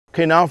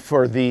Okay, now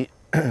for the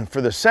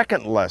for the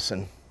second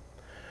lesson,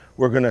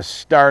 we're going to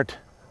start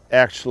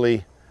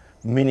actually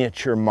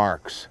miniature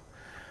marks.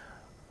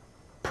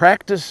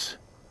 Practice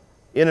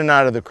in and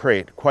out of the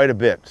crate quite a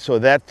bit so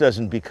that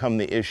doesn't become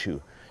the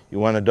issue. You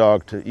want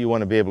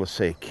to be able to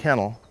say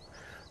kennel,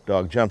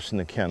 dog jumps in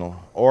the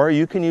kennel, or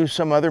you can use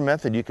some other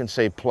method. You can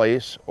say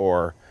place,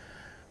 or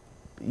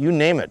you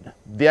name it.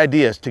 The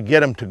idea is to get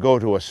them to go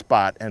to a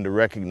spot and to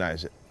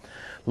recognize it.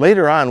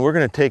 Later on, we're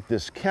going to take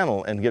this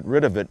kennel and get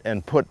rid of it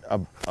and put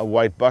a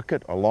white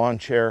bucket, a lawn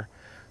chair,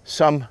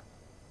 some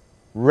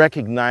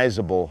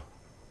recognizable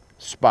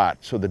spot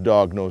so the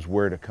dog knows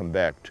where to come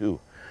back to.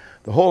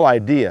 The whole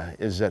idea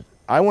is that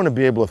I want to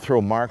be able to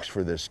throw marks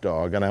for this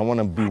dog, and I want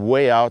to be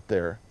way out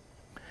there,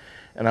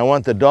 and I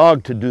want the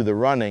dog to do the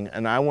running,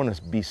 and I want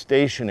to be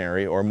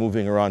stationary or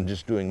moving around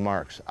just doing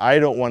marks. I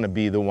don't want to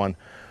be the one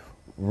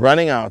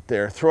running out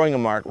there, throwing a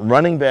mark,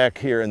 running back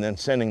here, and then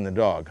sending the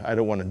dog. I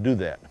don't want to do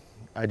that.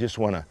 I just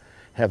want to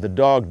have the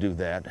dog do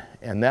that,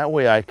 and that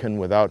way I can,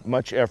 without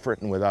much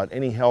effort and without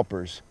any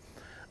helpers,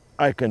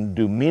 I can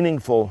do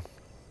meaningful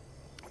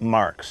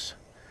marks.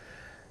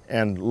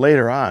 And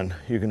later on,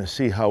 you're going to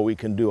see how we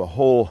can do a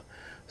whole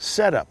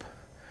setup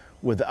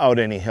without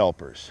any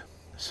helpers.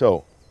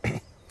 So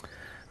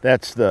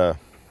that's the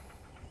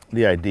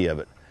idea of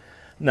it.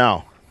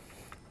 Now,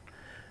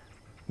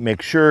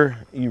 make sure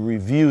you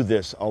review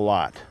this a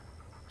lot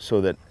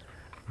so that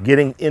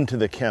getting into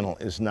the kennel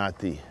is not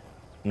the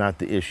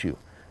issue.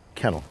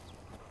 Kennel.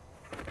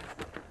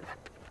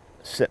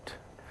 Sit.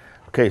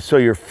 Okay, so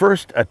your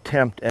first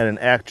attempt at an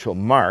actual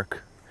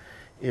mark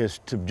is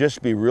to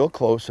just be real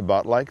close,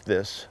 about like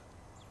this.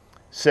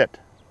 Sit.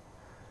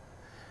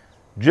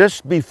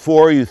 Just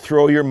before you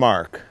throw your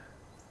mark,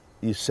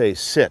 you say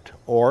sit,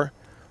 or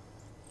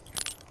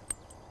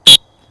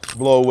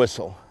blow a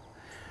whistle.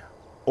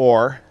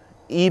 Or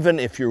even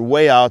if you're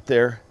way out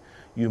there,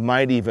 you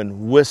might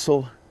even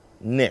whistle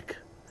nick,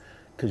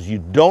 because you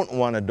don't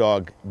want a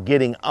dog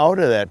getting out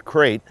of that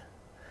crate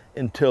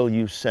until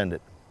you send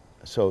it.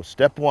 So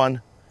step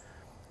one,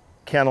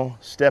 kennel.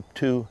 Step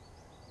two,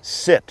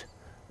 sit.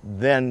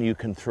 Then you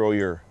can throw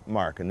your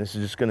mark. And this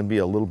is just going to be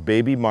a little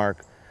baby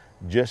mark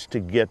just to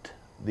get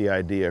the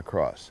idea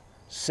across.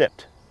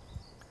 Sit.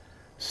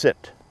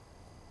 Sit.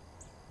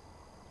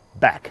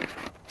 Back.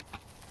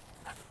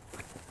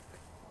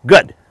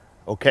 Good.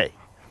 Okay.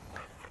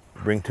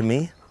 Bring to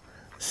me.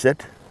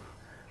 Sit.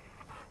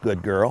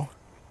 Good girl.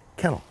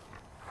 Kennel.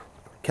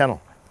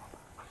 Kennel.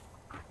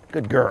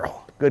 Good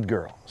girl. Good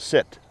girl.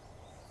 Sit.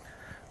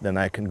 Then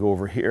I can go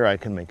over here. I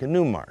can make a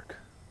new mark.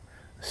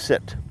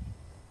 Sit.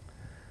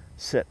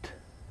 Sit.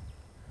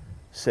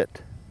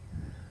 Sit.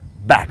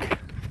 Back.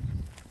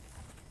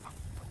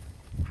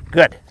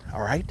 Good.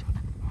 All right.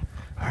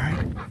 All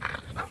right.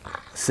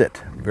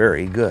 Sit.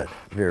 Very good.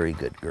 Very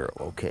good girl.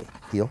 Okay.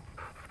 Heel.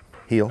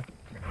 Heel.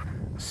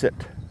 Sit.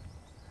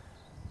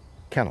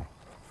 Kennel.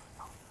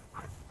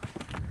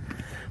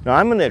 Now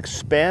I'm going to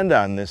expand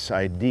on this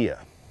idea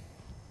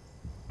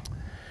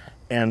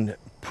and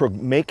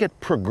make it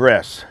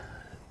progress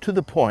to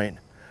the point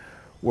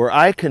where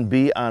I can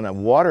be on a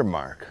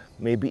watermark,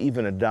 maybe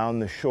even a down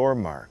the shore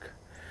mark,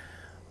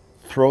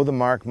 throw the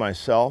mark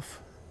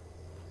myself,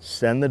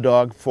 send the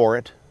dog for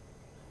it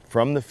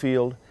from the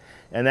field,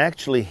 and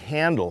actually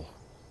handle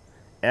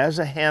as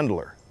a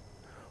handler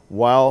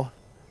while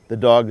the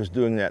dog is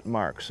doing that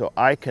mark. So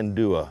I can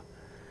do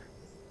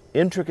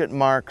intricate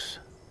marks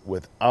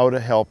without a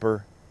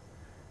helper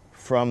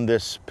from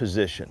this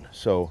position.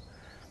 So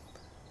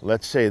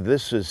let's say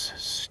this is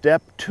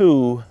step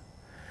two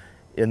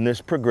in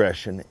this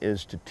progression,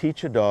 is to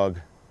teach a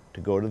dog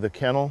to go to the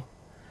kennel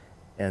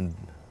and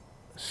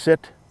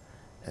sit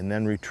and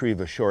then retrieve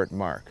a short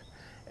mark.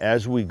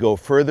 As we go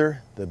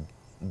further,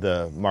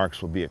 the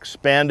marks will be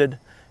expanded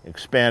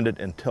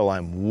until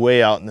I'm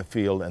way out in the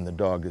field and the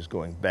dog is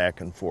going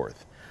back and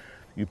forth.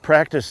 You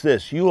practice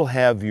this, you will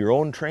have your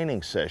own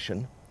training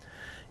session.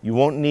 You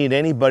won't need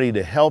anybody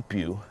to help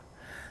you.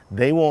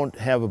 They won't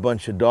have a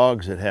bunch of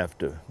dogs that have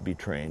to be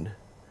trained.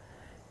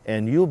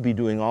 And you'll be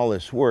doing all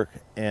this work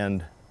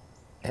and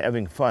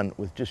having fun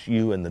with just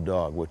you and the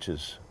dog, which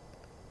is,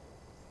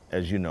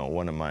 as you know,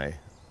 one of my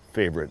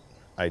favorite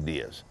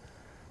ideas.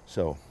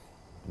 So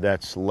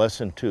that's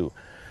lesson two.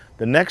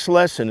 The next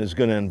lesson is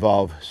going to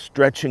involve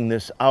stretching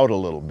this out a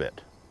little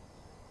bit.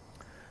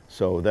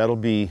 So that'll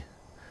be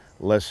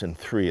lesson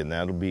three, and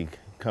that'll be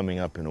coming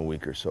up in a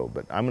week or so.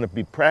 But I'm going to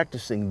be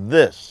practicing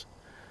this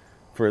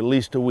for at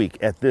least a week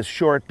at this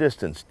short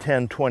distance,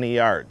 10, 20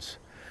 yards.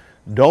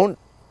 Don't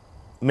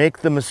make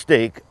the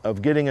mistake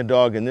of getting a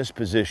dog in this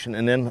position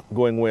and then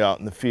going way out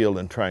in the field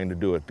and trying to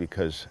do it,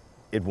 because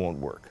it won't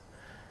work.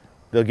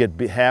 They'll get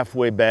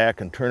halfway back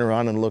and turn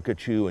around and look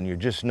at you, and you're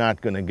just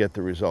not going to get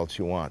the results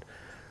you want.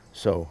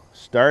 So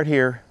start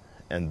here,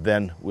 and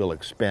then we'll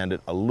expand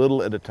it a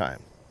little at a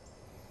time.